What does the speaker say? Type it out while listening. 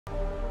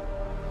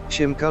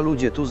Siemka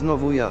ludzie, tu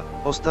znowu ja.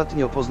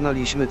 Ostatnio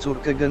poznaliśmy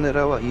córkę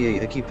generała i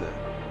jej ekipę.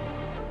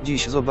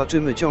 Dziś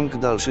zobaczymy ciąg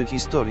dalszy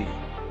historii.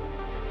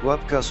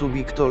 Łapka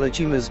subik, to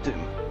lecimy z tym.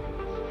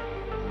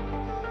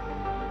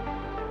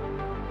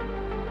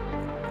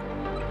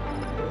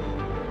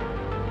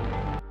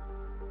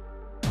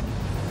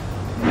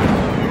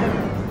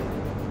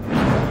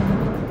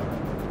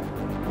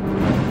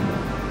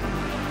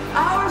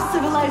 Our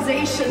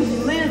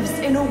civilization lives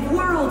in a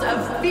world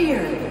of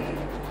fear.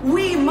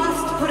 We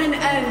must put an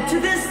end to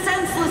this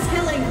senseless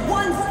killing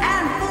once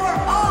and for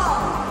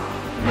all!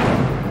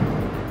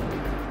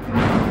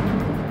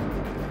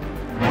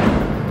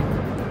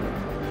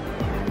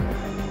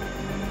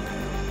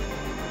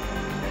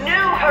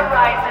 New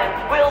horizons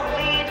will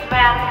lead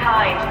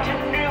mankind to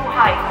new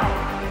heights.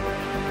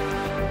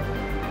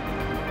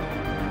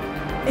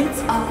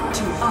 It's up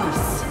to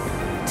us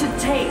to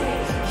take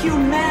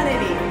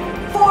humanity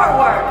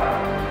forward!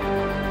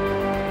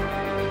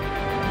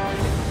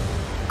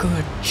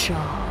 Good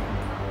job.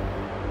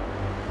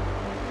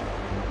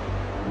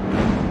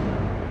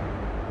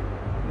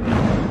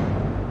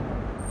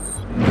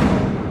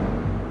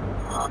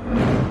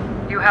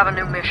 You have a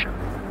new mission.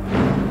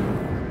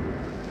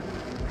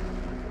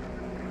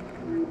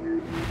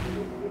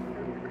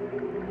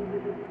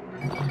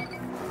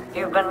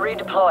 You've been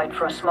redeployed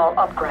for a small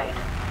upgrade.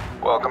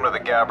 Welcome to the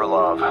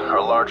Gabrelov,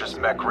 our largest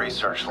mech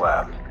research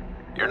lab.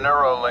 Your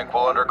Neurolink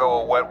will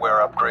undergo a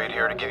wetware upgrade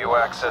here to give you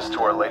access to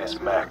our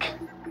latest mech.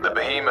 The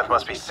behemoth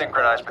must be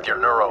synchronized with your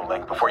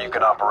Neurolink before you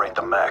can operate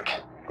the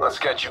mech. Let's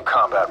get you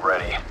combat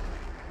ready.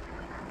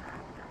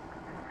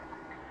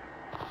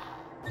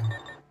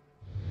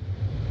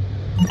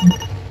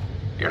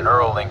 Your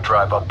Neurolink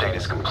drive update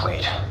is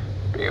complete.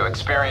 Are you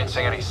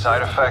experiencing any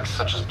side effects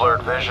such as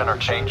blurred vision or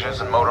changes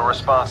in motor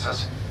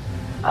responses?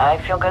 I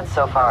feel good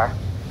so far.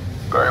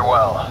 Very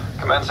well.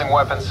 Commencing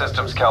weapon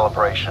systems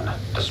calibration.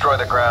 Destroy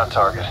the ground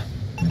target.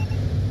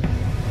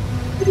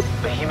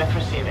 Behemoth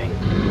receiving.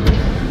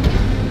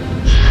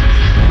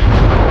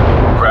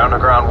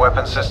 Ground-to-ground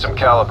weapon system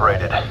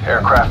calibrated.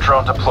 Aircraft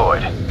drone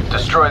deployed.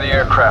 Destroy the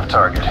aircraft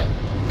target.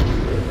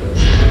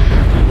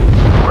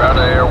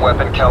 Ground-to-air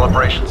weapon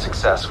calibration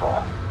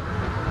successful.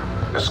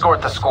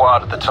 Escort the squad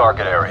to the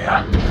target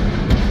area.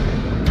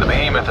 The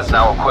Behemoth is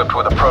now equipped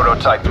with a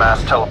prototype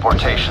mass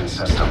teleportation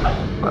system.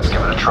 Let's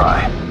give it a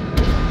try.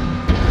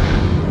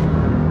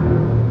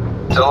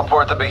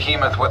 Teleport the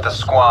Behemoth with the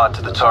squad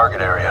to the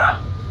target area.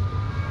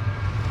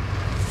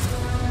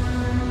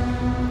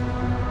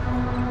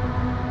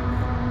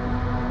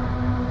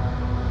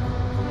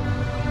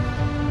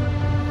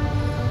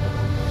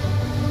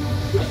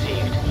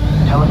 Received.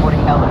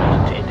 Teleporting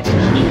element to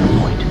indicated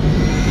checkpoint.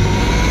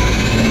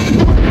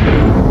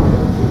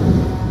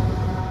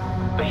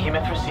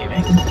 Behemoth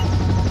receiving.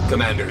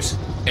 Commanders,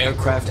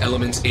 aircraft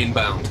elements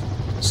inbound.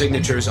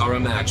 Signatures are a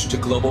match to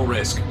global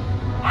risk.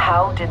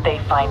 How did they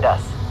find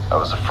us? I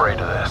was afraid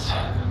of this.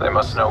 They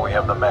must know we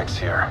have the mechs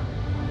here.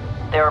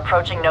 They're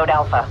approaching Node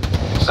Alpha.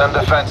 Send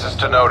defenses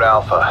to Node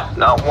Alpha.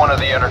 Not one of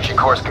the energy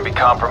cores can be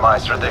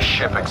compromised or this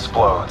ship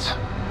explodes.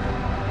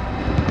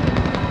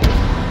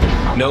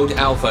 Node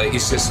Alpha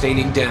is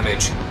sustaining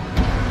damage.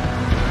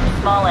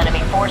 Small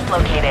enemy force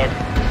located.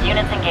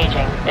 Units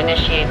engaging.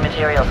 Initiate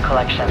materials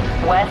collection.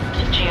 West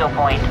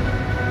Geopoint.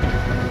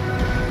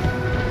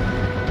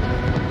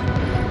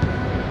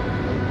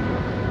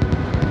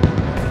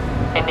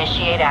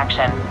 Initiate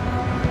action.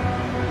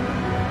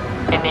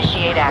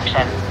 Initiate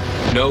action.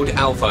 Node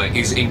Alpha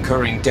is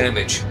incurring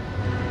damage.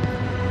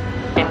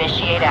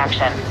 Initiate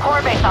action.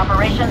 Core base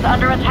operations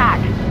under attack.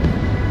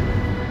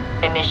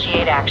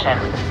 Initiate action.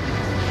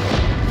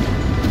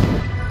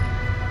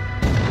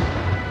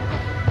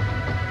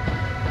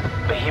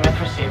 Behemoth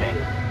receiving.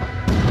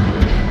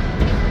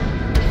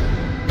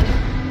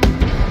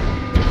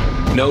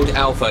 Node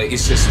Alpha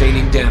is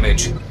sustaining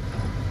damage.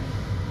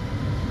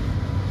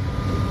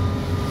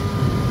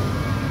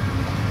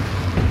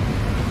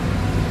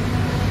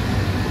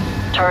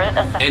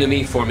 Turret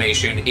Enemy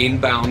formation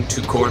inbound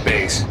to core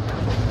base.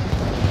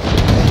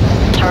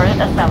 Turret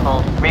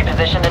assembled.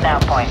 Repositioned at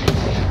nav point.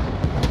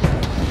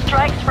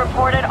 Strikes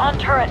reported on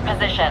turret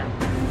position.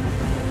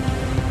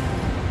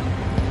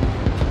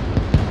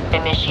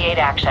 Initiate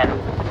action.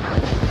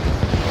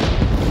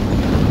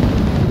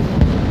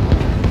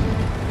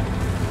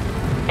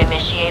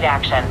 Initiate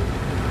action.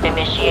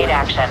 Initiate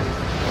action.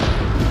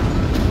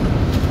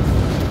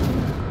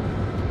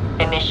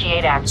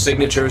 Initiate action.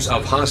 Signatures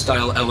of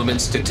hostile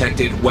elements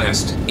detected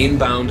west,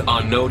 inbound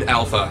on Node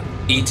Alpha.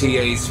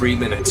 ETA 3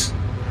 minutes.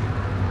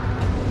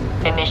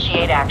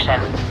 Initiate action.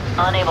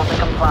 Unable to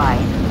comply.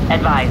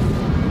 Advise.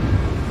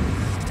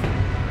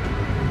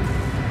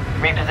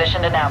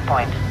 Reposition to nav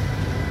point.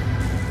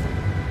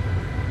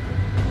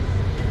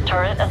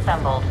 Turret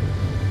assembled.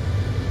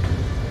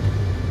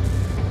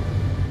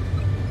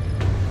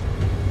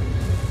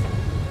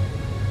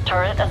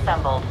 Turret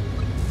assembled.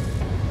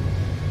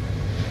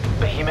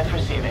 Behemoth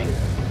receiving.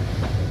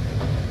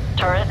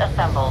 Turret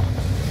assembled.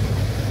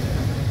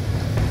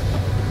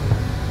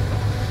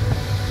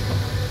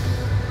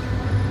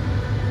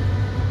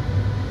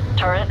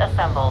 Turret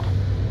assembled.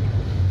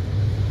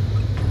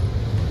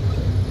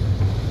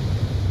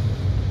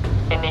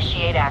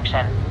 Initiate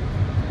action.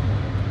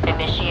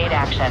 Initiate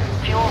action.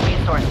 Fuel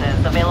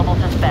resources available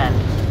to spend.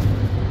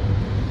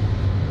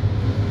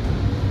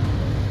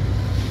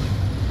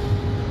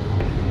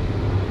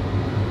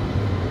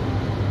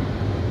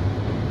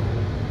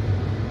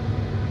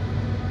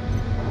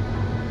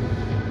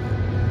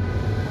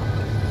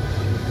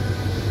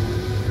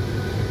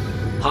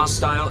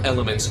 Hostile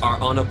elements are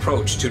on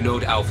approach to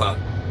Node Alpha.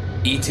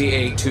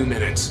 ETA 2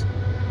 minutes.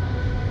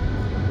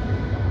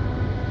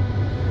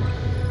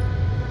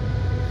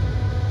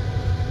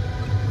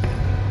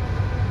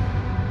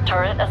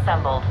 Turret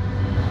assembled.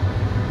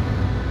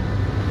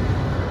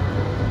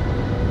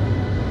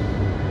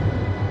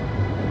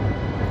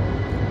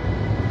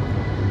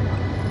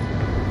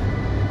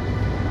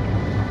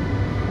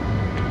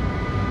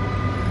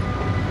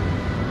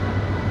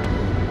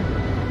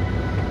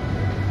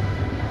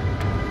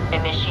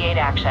 Initiate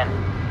action.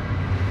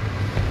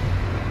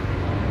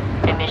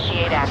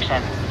 Initiate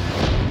action.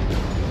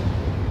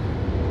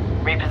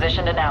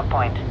 Reposition to nav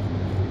point.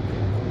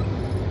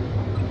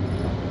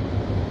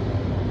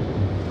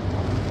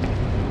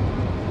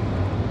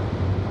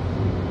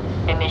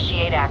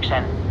 Initiate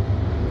action.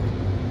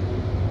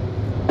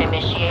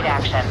 Initiate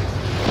action.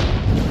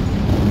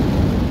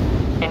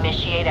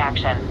 Initiate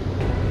action.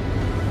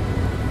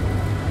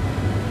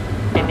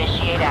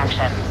 Initiate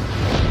action.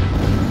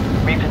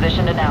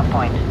 Reposition to nav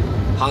point.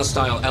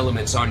 Hostile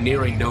elements are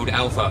nearing Node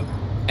Alpha.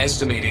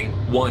 Estimating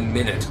 1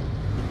 minute.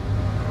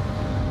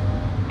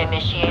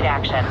 Initiate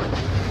action.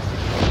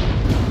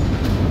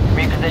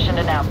 Reposition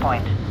to nav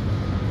point.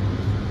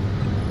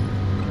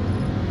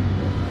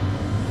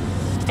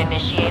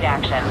 Initiate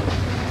action.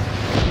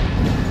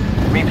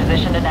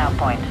 Reposition to nav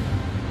point.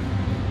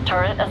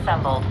 Turret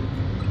assembled.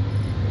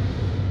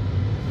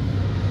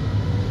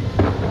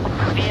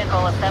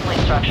 Vehicle assembly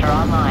structure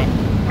online.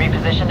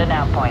 Reposition to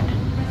nav point.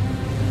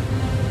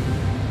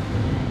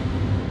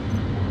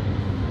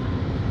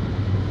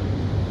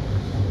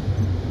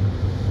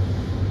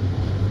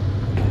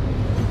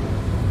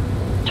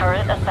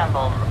 Turret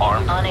assembled.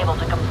 Armed. Unable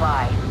to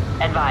comply.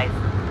 Advise.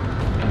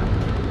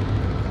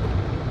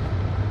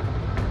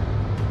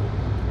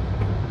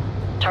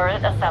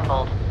 Turret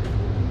assembled.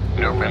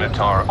 New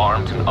Minotaur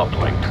armed and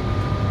uplinked.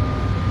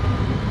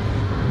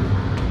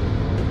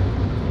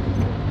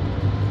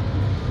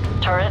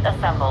 Turret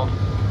assembled.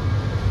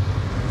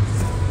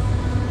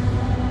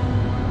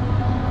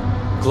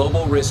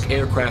 Global risk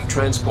aircraft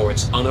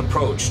transports on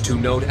approach to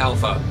Node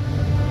Alpha.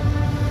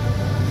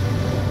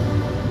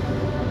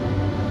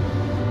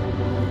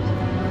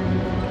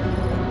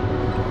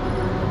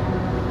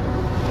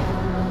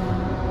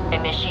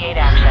 Initiate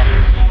action.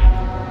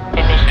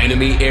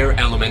 Enemy air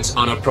elements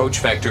on approach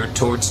vector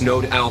towards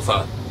Node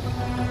Alpha.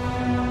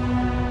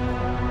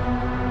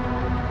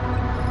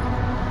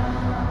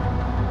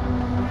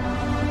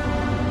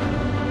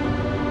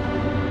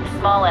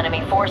 Small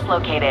enemy force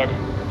located.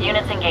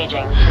 Units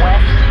engaging.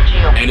 West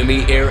Geo.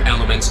 Enemy air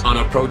elements on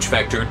approach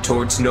vector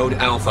towards Node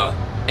Alpha.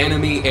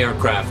 Enemy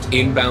aircraft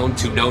inbound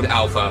to Node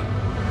Alpha.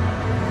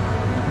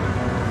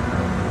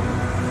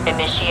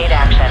 Initiate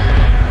action.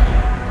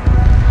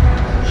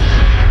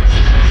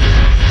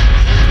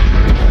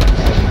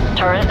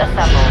 Turret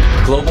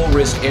assembled. Global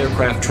risk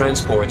aircraft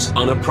transports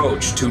on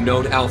approach to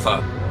Node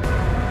Alpha.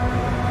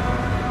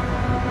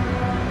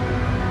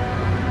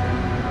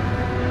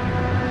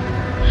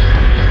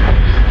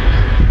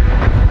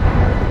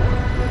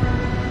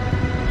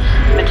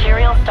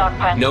 Material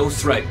stockpile. No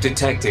threat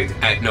detected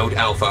at Node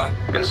Alpha.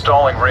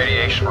 Installing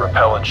radiation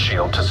repellent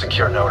shield to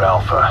secure Node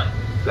Alpha.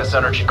 This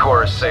energy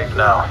core is safe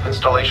now.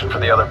 Installation for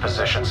the other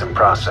positions in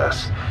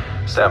process.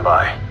 Stand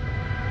by.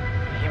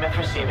 Behemoth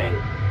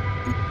receiving.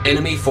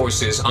 Enemy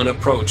forces on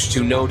approach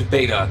to Node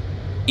Beta.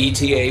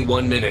 ETA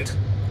 1 minute.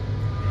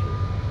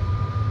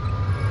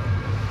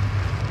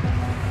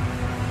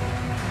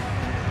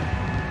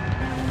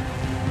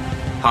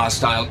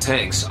 Hostile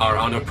tanks are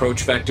on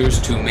approach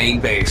vectors to main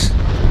base.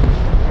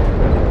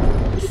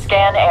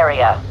 Scan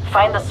area.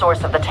 Find the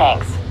source of the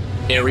tanks.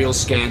 Aerial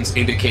scans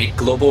indicate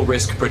global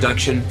risk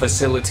production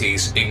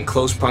facilities in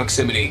close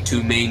proximity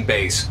to main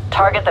base.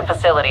 Target the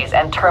facilities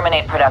and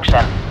terminate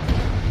production.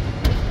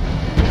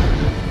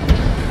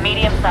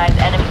 Medium-sized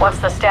enemy. What's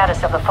the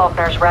status of the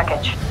Faulkner's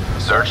wreckage?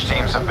 Search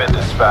teams have been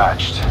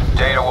dispatched.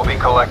 Data will be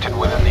collected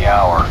within the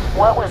hour.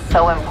 What was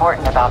so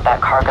important about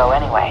that cargo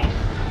anyway?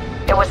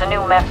 It was a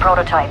new mech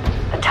prototype,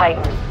 the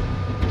Titan.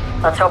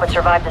 Let's hope it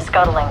survived the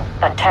scuttling.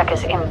 That tech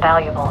is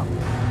invaluable.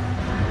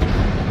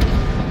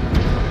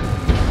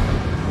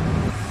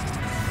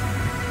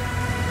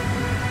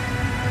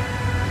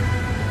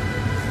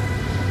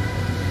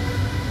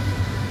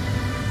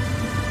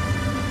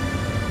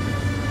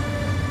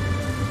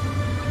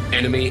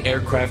 Enemy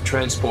aircraft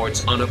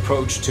transports on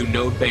approach to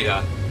Node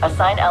Beta.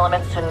 Assign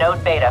elements to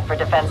Node Beta for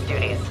defense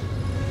duties.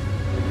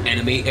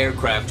 Enemy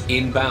aircraft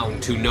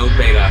inbound to Node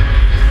Beta.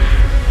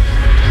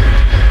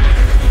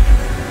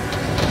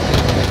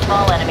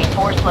 Small enemy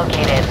force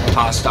located.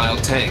 Hostile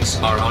tanks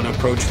are on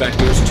approach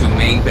vectors to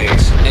main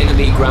base.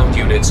 Enemy ground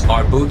units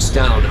are boots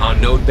down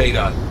on Node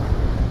Beta.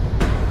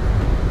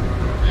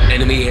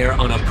 Enemy air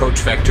on approach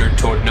vector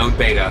toward Node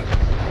Beta.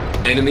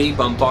 Enemy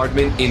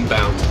bombardment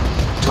inbound.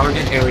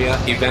 Target area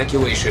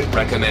evacuation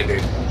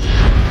recommended.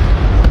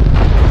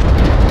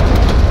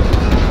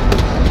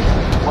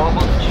 Mobile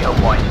to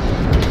geopoint.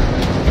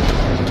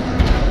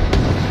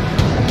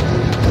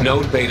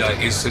 Node Beta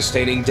is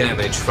sustaining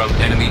damage from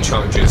enemy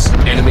charges.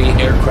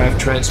 Enemy aircraft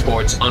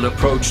transports on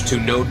approach to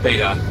Node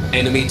Beta.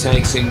 Enemy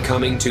tanks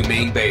incoming to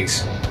main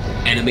base.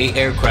 Enemy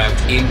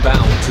aircraft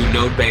inbound to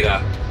Node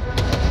Beta.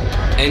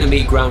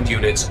 Enemy ground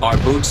units are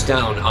boots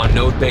down on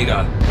Node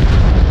Beta.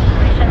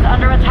 Operations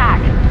under attack.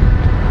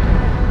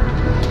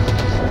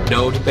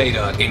 Node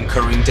Beta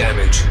incurring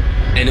damage.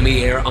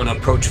 Enemy air on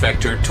approach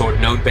vector toward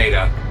Node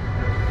Beta.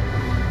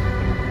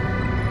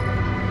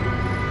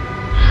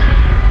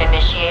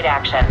 Initiate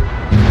action.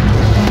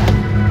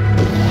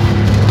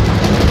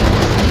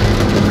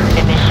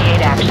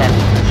 Initiate action.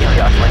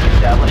 Helios link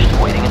established,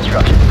 awaiting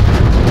instruction.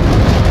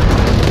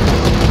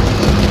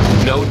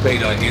 Node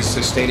Beta is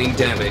sustaining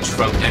damage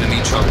from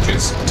enemy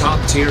charges.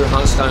 Top-tier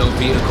hostile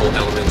vehicle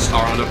elements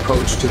are on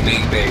approach to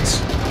main base.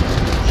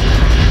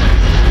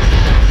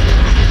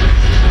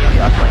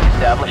 Helios link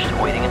established,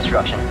 awaiting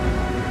instruction.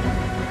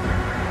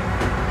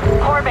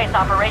 Core base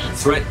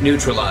operations. Threat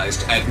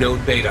neutralized at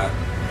Node Beta.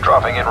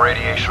 Dropping in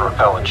radiation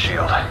repellent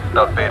shield.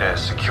 Node Beta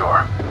is secure.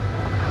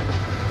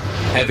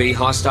 Heavy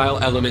hostile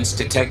elements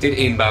detected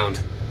inbound.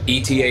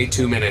 ETA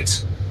 2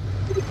 minutes.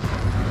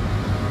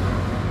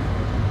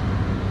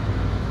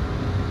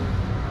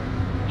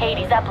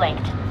 Hades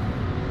uplinked.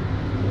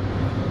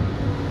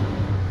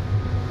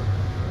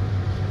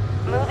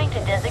 Moving to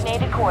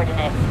designated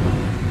coordinates.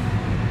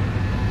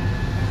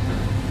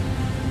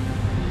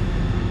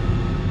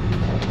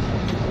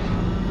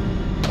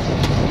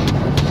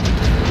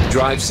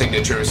 Drive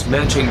signatures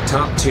matching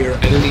top-tier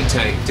enemy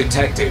tank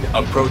detected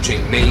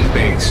approaching main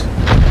base.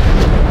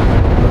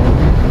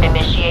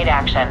 Initiate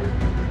action.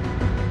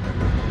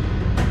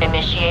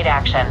 Initiate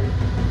action.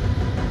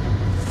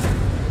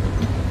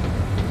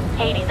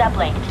 Hades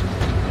uplinked.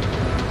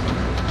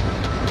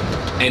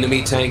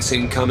 Enemy tanks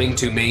incoming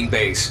to main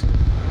base.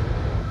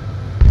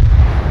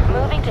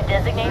 Moving to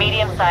designate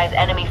medium-sized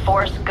enemy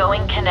force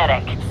going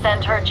kinetic.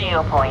 Center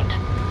geopoint.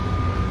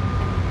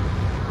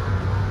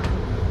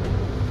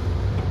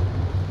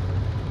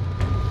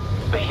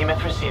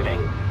 Behemoth receiving.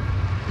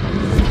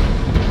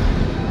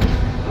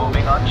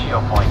 Moving on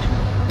geopoint.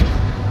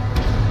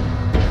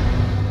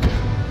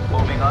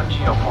 Moving on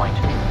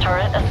geopoint.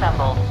 Turret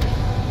assembled.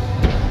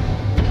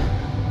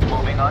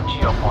 Moving on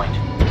geopoint.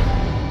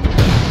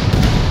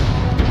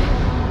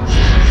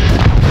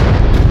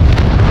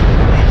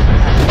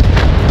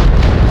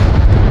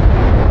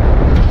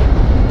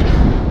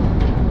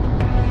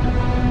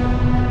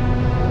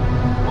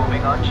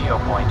 Moving on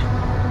geopoint.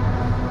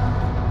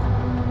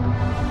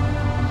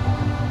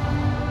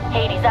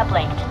 Hades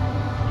uplinked.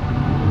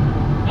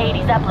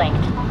 Hades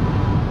uplinked.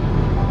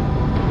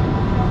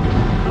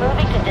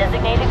 Moving to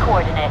designated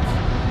coordinates.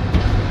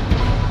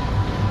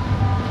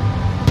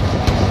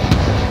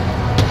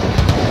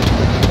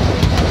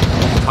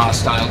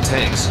 Hostile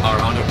tanks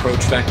are on approach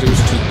vectors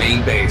to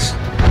main base.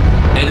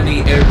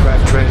 Enemy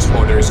aircraft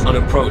transporters on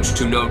approach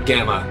to Node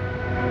Gamma.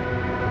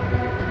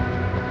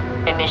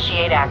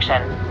 Initiate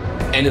action.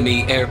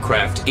 Enemy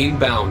aircraft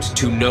inbound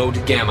to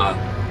Node Gamma.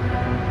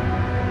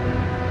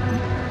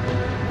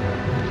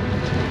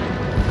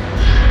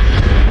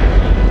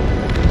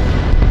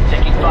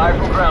 Taking fire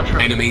from ground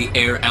troops. Enemy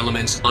air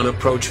elements on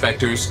approach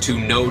vectors to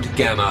Node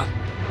Gamma.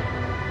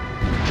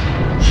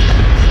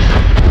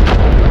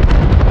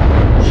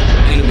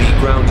 Enemy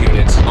ground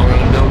units are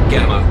on Node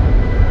Gamma.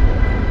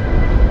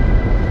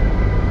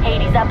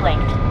 Hades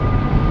uplinked.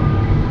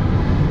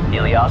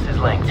 Helios is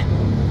linked.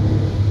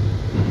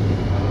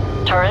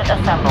 Turret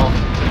assembled.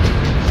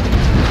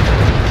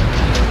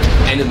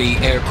 Enemy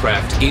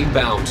aircraft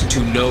inbound to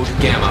Node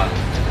Gamma.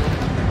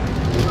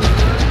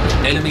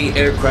 Enemy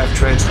aircraft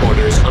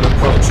transporters on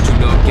approach to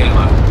Node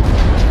Gamma.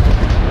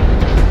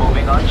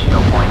 Moving on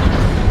geopoint.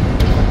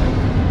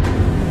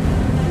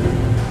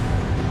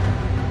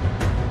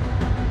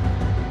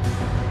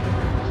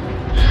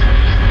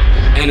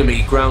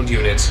 Enemy ground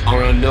units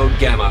are on Node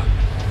Gamma.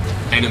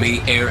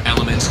 Enemy air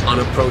elements on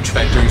approach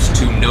vectors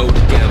to Node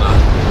Gamma.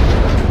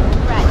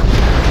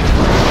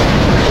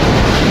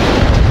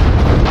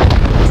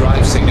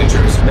 Drive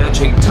signatures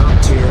matching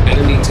top-tier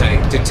enemy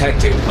tank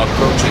detected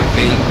approaching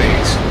main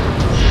base.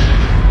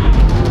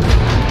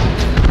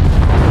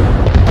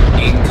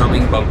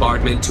 Incoming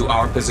bombardment to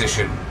our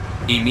position.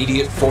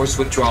 Immediate force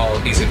withdrawal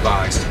is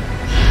advised.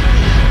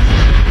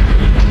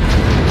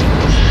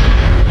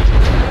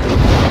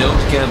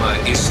 Node Gamma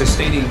is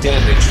sustaining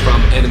damage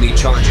from enemy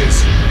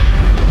charges.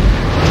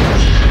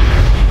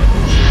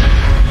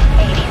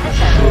 Hades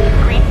assembled.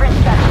 Green for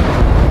inspection.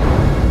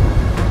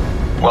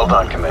 Well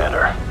done,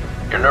 Commander.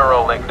 Your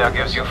Neuralink now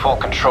gives you full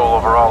control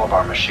over all of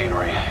our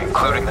machinery,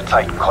 including the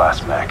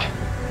Titan-class mech.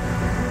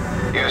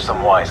 Use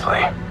them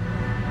wisely.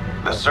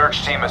 The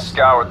search team has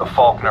scoured the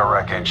Faulkner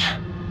wreckage.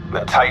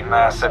 The Titan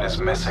asset is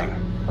missing.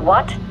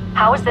 What?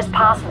 How is this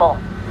possible?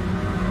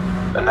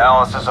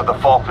 Analysis of the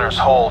Faulkner's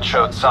hold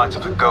showed signs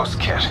of the Ghost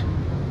Kit.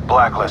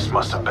 Blacklist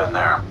must have been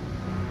there.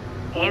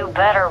 You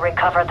better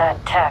recover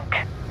that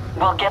tech.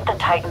 We'll get the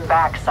Titan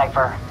back,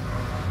 Cypher.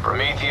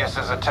 Prometheus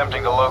is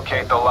attempting to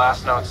locate the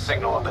last known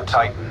signal of the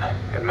Titan.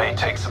 It may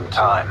take some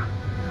time.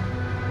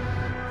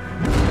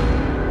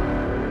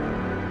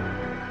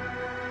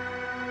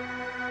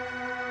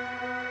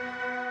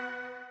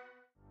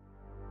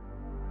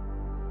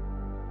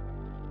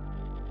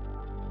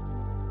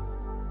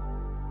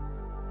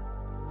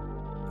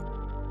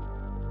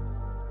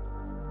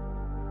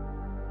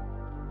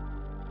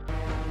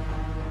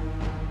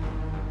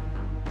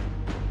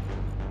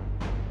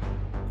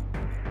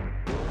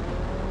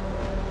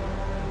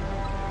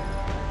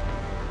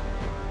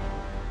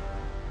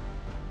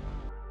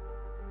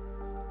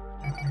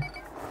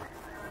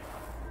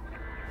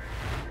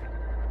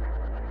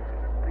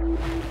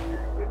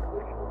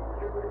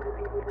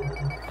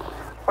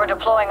 We're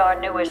deploying our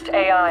newest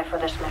AI for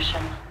this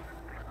mission.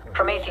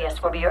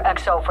 Prometheus will be your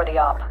XO for the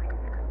op.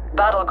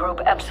 Battle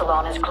Group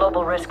Epsilon is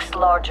Global Risk's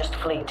largest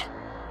fleet.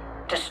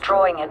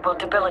 Destroying it will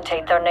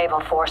debilitate their naval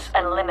force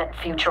and limit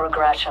future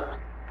aggression.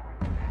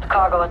 The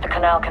cargo at the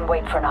canal can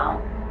wait for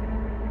now.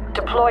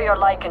 Deploy your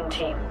Lycan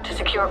team to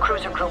secure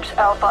cruiser groups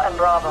Alpha and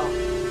Bravo.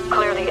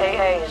 Clear the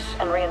AAs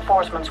and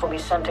reinforcements will be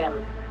sent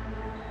in.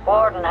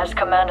 Warden has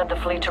commanded the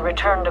fleet to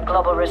return to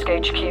Global Risk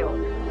HQ.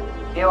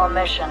 Your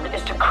mission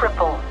is to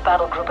cripple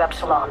Battle Group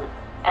Epsilon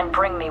and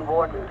bring me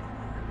Warden.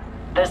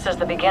 This is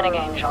the beginning,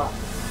 Angel.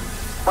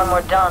 When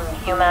we're done,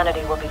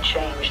 humanity will be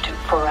changed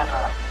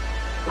forever.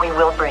 We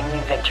will bring you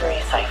victory,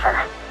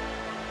 Cypher.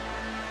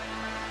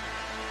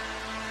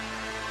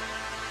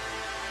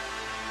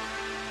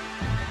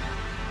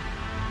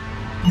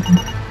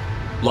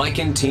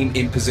 Lycan team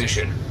in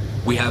position.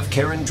 We have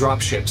Karen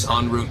dropships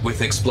en route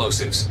with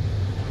explosives.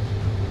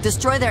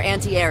 Destroy their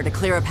anti-air to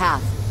clear a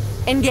path.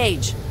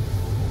 Engage!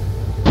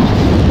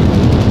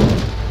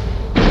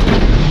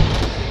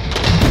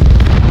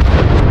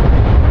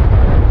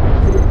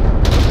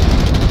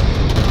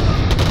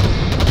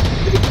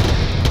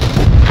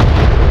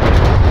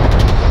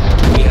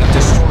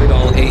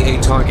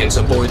 Targets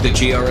aboard the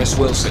GRS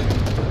Wilson.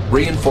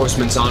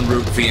 Reinforcements en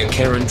route via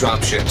Karen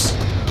dropships.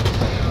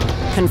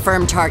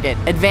 Confirm target.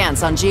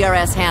 Advance on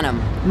GRS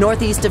Hannum,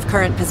 northeast of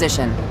current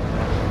position.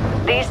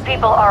 These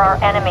people are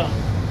our enemy.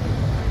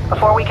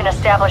 Before we can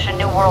establish a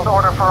new world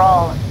order for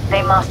all,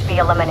 they must be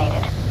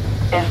eliminated.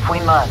 If we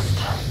must.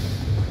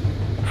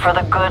 For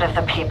the good of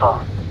the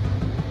people.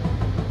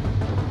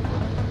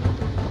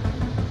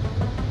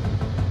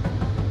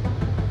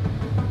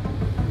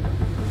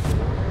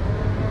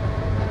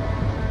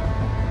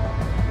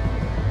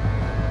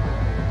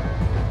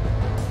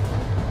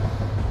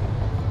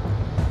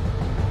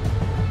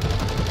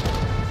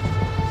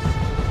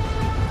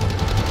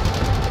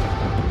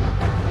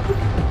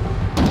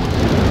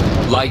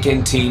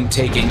 Lycan team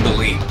taking the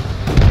lead.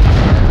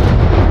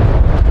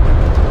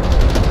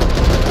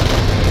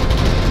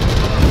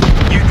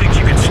 You think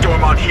you can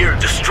storm on here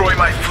and destroy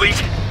my fleet?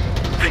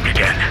 Think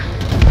again.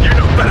 You're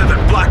no better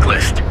than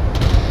Blacklist.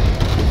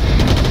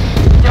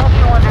 Don't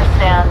you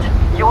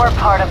understand? You're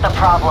part of the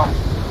problem.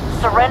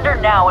 Surrender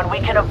now and we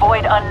can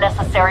avoid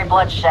unnecessary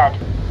bloodshed.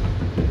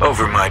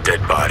 Over my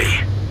dead body.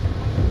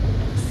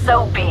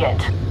 So be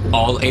it.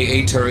 All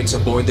AA turrets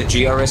aboard the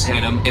GRS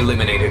Hannum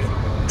eliminated.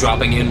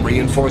 Dropping in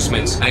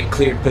reinforcements at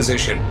cleared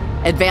position.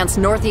 Advance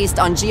northeast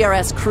on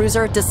GRS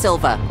Cruiser De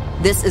Silva.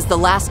 This is the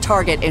last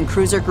target in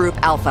Cruiser Group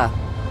Alpha.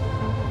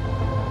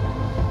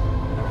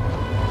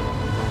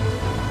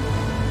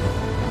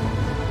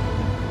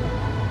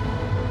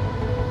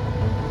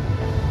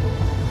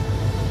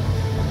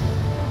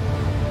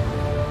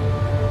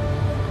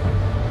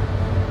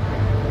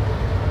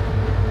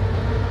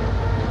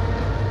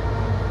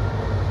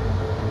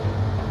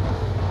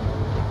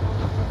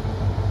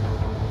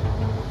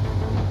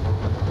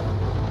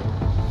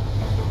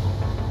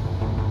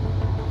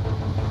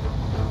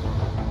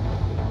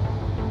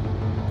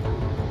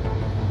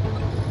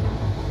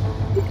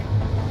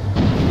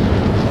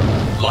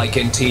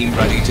 Lycan team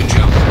ready to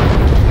jump.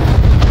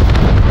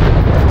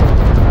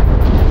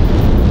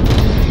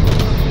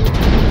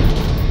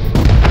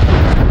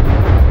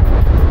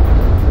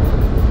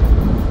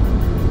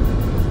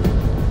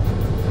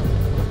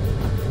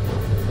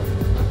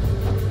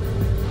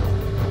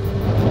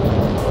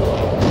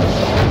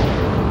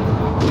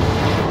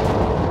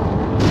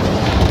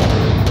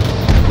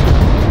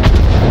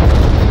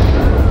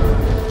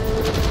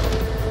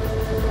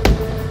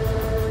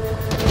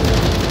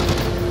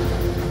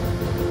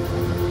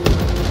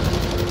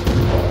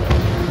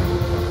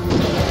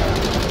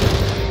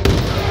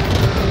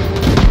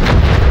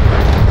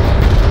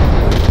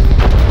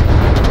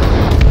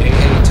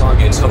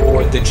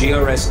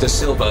 GRS De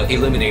Silva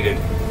eliminated.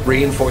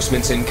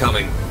 Reinforcements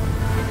incoming.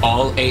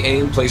 All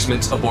AA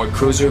emplacements aboard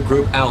Cruiser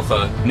Group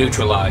Alpha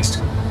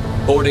neutralized.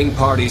 Boarding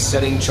parties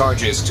setting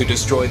charges to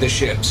destroy the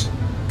ships.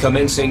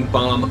 Commencing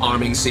bomb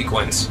arming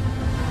sequence.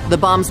 The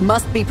bombs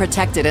must be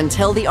protected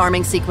until the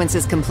arming sequence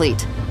is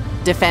complete.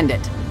 Defend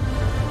it.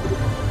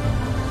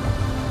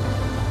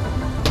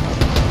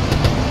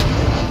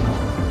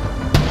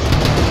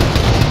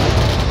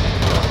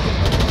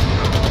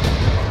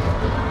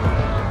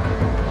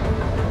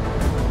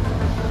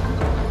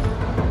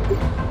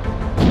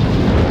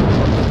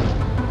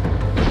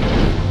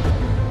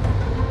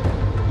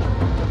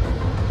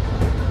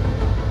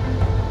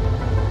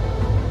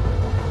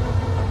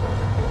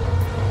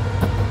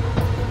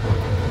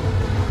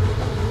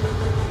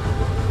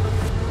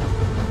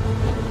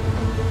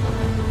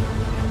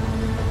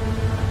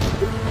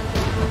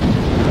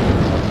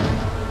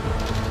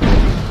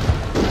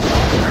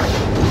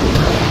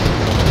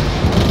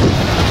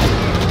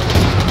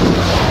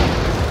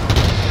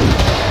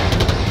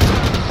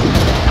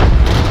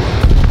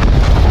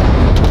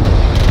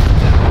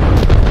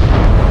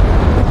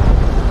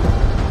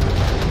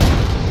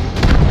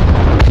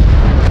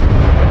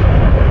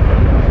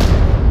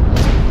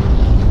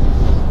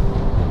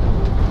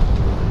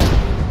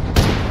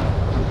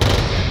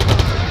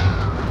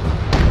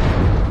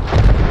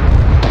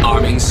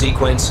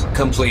 Sequence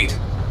complete.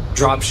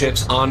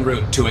 Dropships en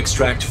route to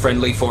extract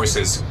friendly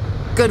forces.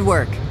 Good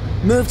work.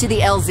 Move to the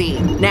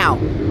LZ, now.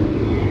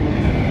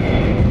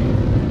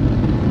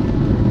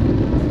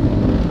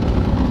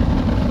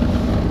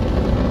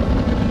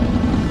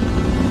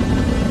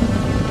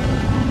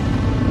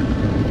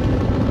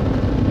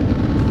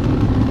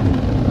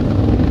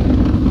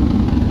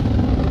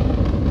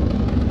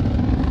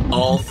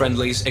 All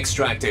friendlies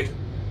extracted.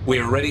 We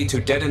are ready to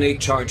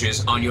detonate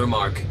charges on your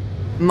mark.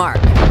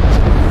 Mark.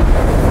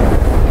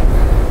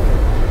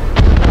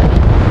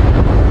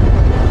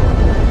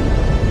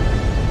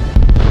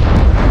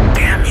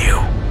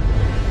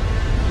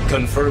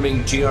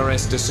 Confirming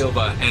GRS De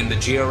Silva and the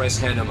GRS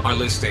Hannum are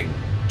listing.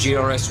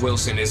 GRS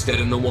Wilson is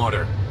dead in the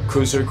water.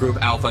 Cruiser Group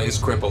Alpha is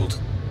crippled.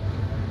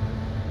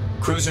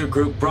 Cruiser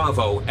Group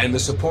Bravo and the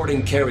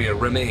supporting carrier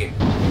remain.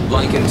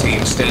 Lycan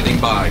team standing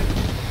by.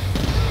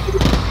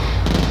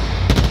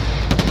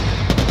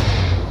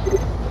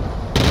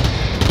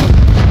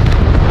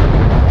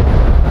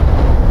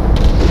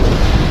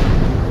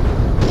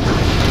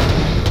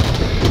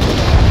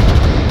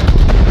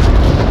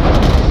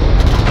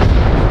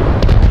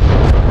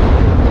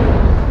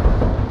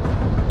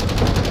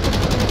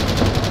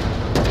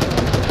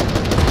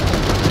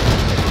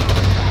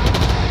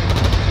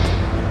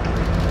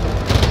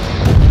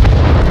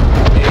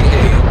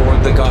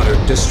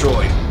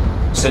 Destroyed.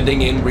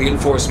 Sending in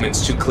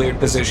reinforcements to cleared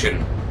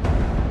position.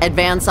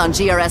 Advance on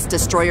GRS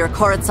destroyer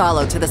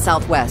Corazzalo to the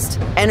southwest.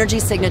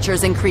 Energy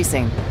signatures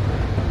increasing.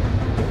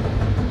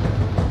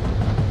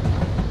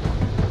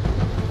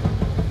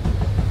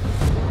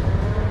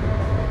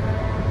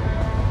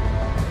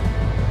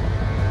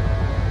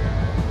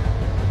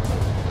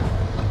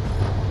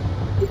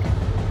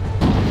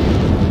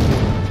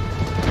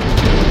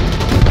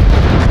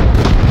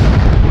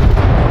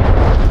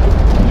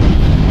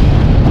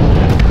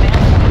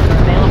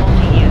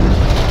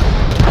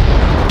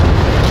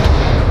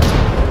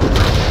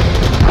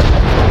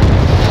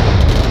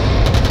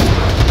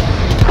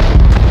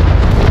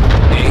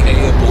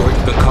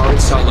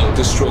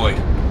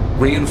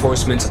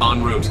 Reinforcements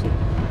en route.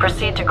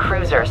 Proceed to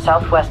cruiser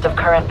southwest of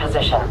current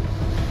position.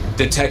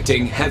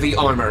 Detecting heavy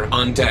armor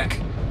on deck.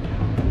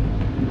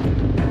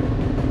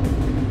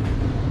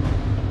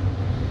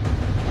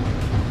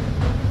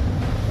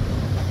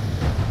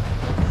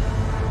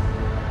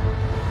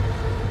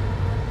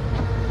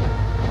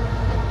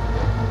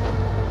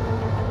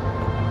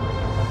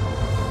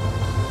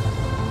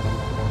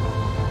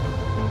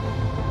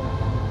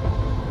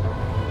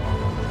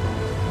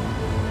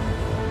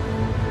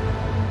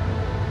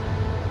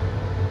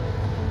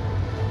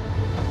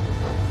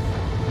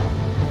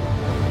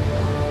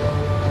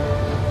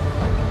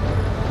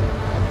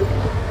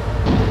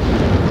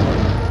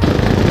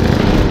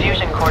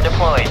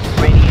 Deployed.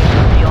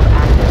 Radiation field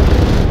active.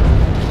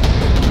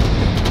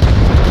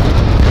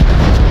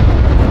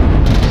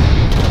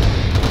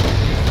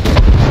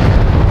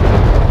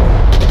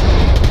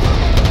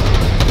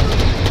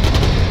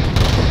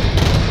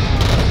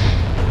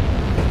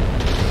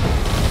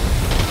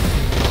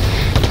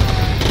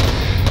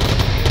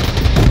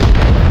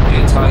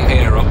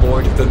 Anti-air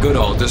aboard the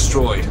Goodall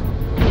destroyed.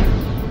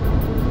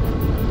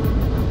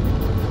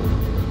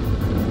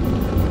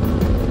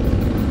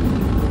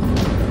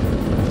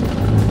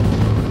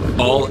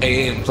 All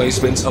AA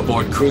emplacements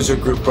aboard Cruiser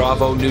Group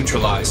Bravo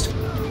neutralized.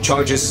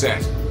 Charges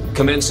set.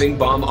 Commencing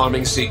bomb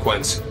arming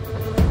sequence.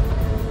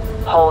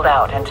 Hold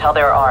out until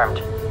they're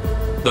armed.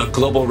 The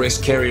global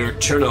risk carrier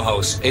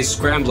Chernohos is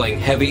scrambling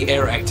heavy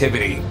air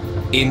activity.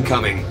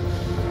 Incoming.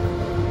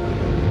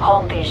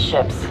 Hold these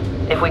ships.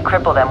 If we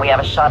cripple them, we have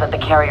a shot at the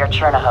carrier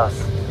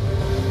Chernohos.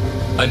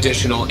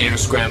 Additional air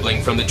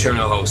scrambling from the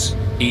Chernohos.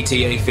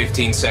 ETA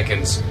 15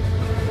 seconds.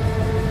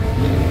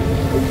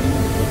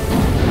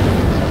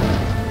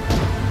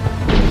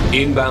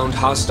 Inbound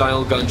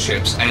hostile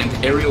gunships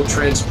and aerial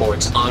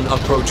transports on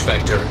approach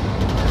vector.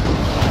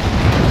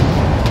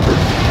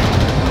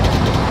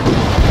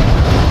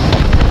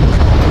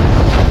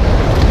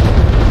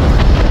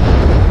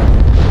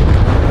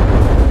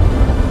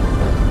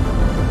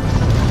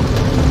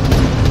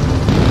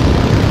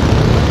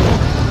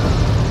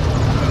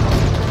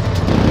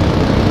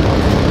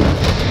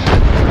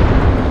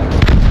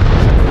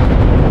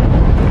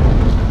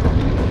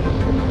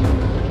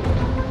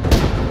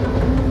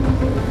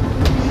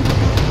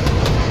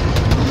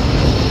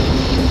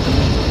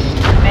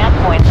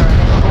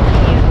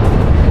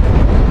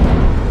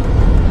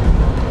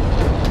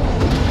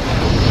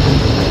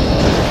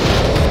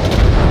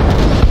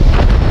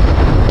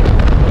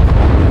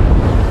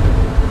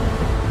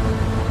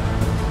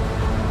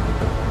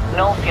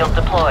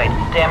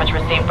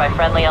 by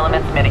friendly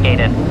elements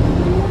mitigated.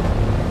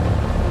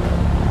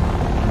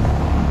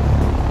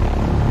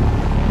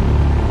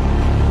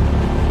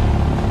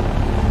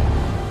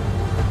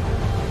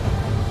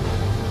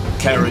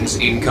 Karens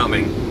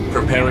incoming.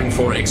 Preparing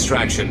for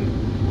extraction.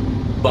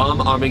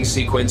 Bomb arming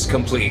sequence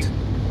complete.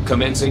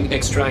 Commencing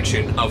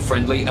extraction of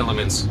friendly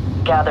elements.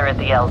 Gather at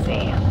the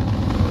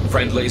LZ.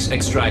 Friendlies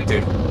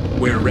extracted.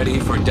 We're ready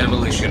for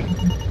demolition.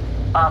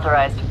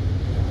 Authorized.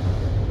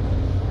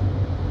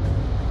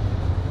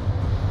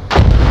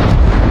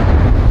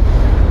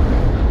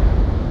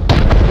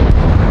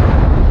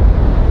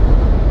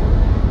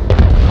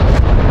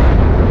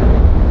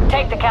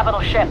 Take the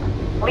capital ship.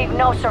 Leave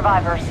no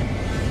survivors.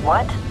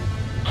 What?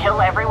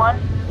 Kill everyone?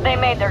 They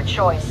made their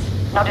choice.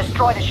 Now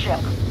destroy the ship.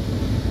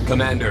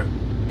 Commander,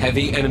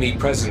 heavy enemy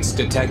presence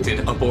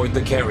detected aboard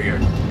the carrier.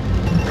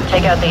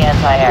 Take out the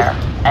anti-air,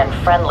 and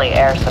friendly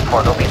air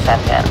support will be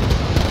sent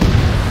in.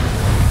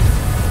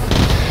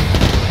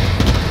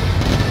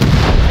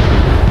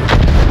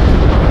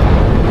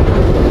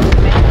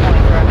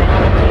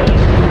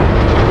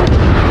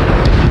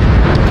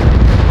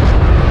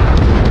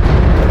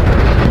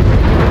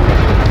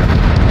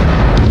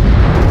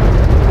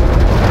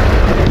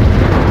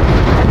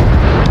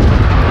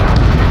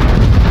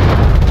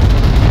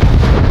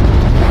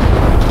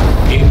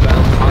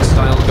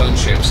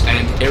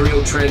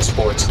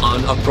 Transports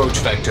on approach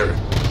vector.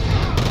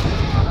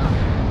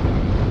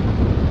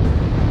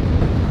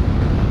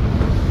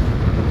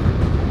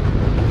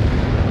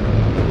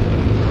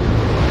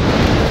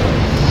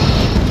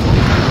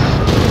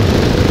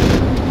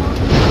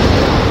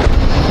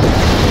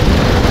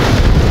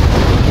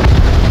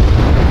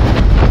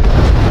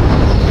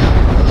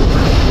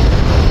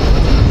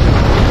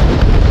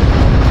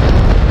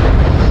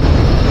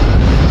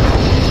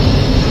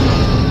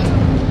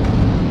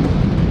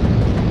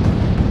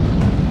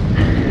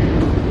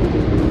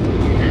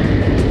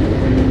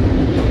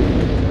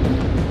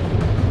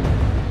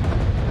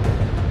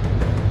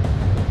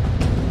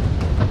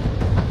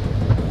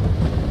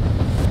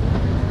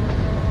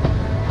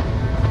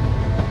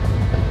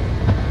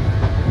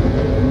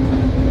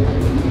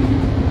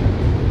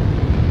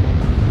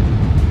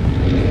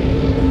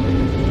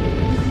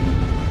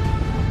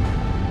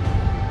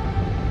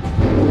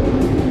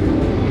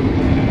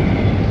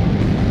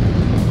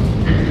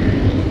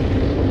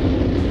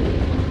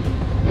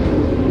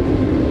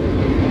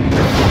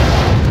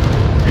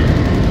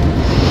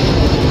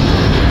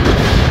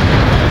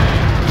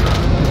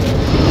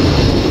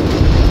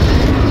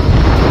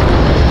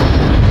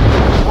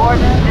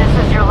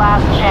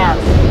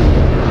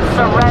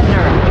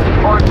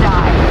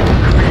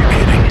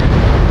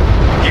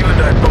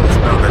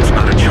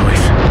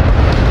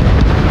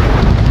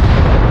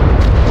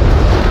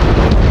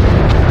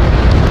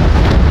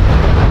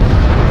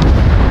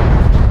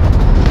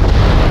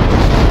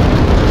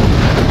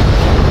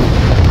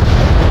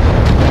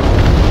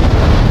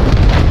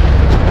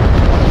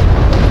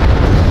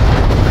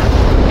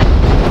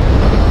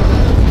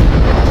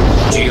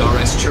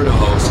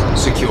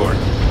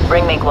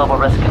 Global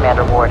Risk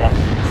Commander Warden,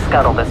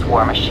 scuttle this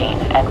war machine,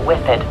 and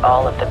with it,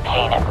 all of the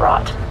pain it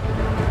wrought.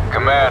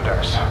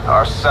 Commanders,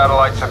 our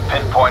satellites have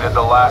pinpointed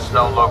the last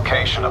known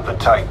location of the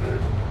Titan.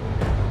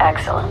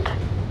 Excellent.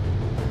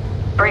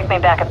 Brief me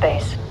back at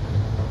base.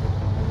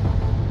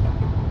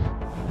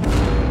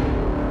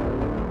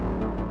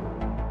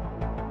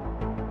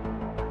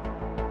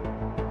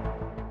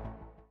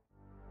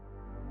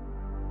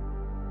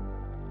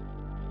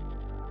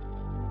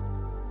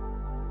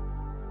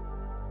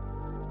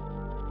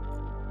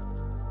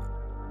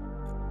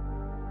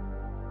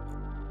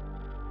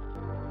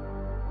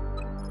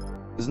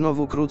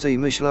 Znowu krócej,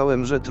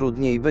 myślałem, że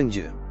trudniej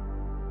będzie.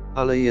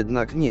 Ale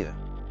jednak nie.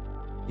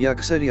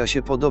 Jak seria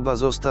się podoba,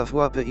 zostaw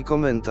łapę i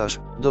komentarz.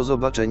 Do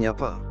zobaczenia,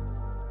 pa.